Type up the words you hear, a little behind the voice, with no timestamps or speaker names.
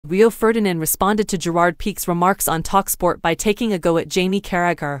Rio Ferdinand responded to Gerard Pique's remarks on TalkSport by taking a go at Jamie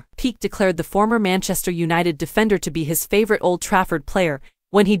Carragher. Pique declared the former Manchester United defender to be his favourite Old Trafford player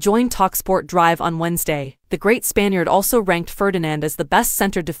when he joined TalkSport Drive on Wednesday. The great Spaniard also ranked Ferdinand as the best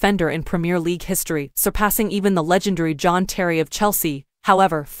centre defender in Premier League history, surpassing even the legendary John Terry of Chelsea.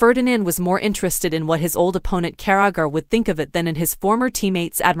 However, Ferdinand was more interested in what his old opponent Carragher would think of it than in his former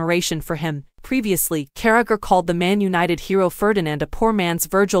teammates' admiration for him. Previously, Carragher called the Man United hero Ferdinand a poor man's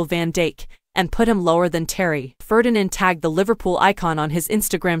Virgil van Dijk, and put him lower than Terry. Ferdinand tagged the Liverpool icon on his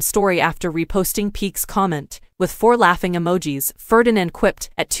Instagram story after reposting Pique's comment. With 4 laughing emojis, Ferdinand quipped,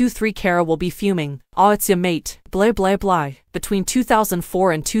 "At 2-3 Cara will be fuming. Aw, it's ya mate, blah blah blah." Between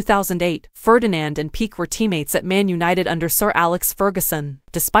 2004 and 2008, Ferdinand and Pique were teammates at Man United under Sir Alex Ferguson.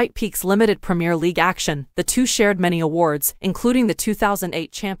 Despite Pique's limited Premier League action, the two shared many awards, including the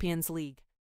 2008 Champions League.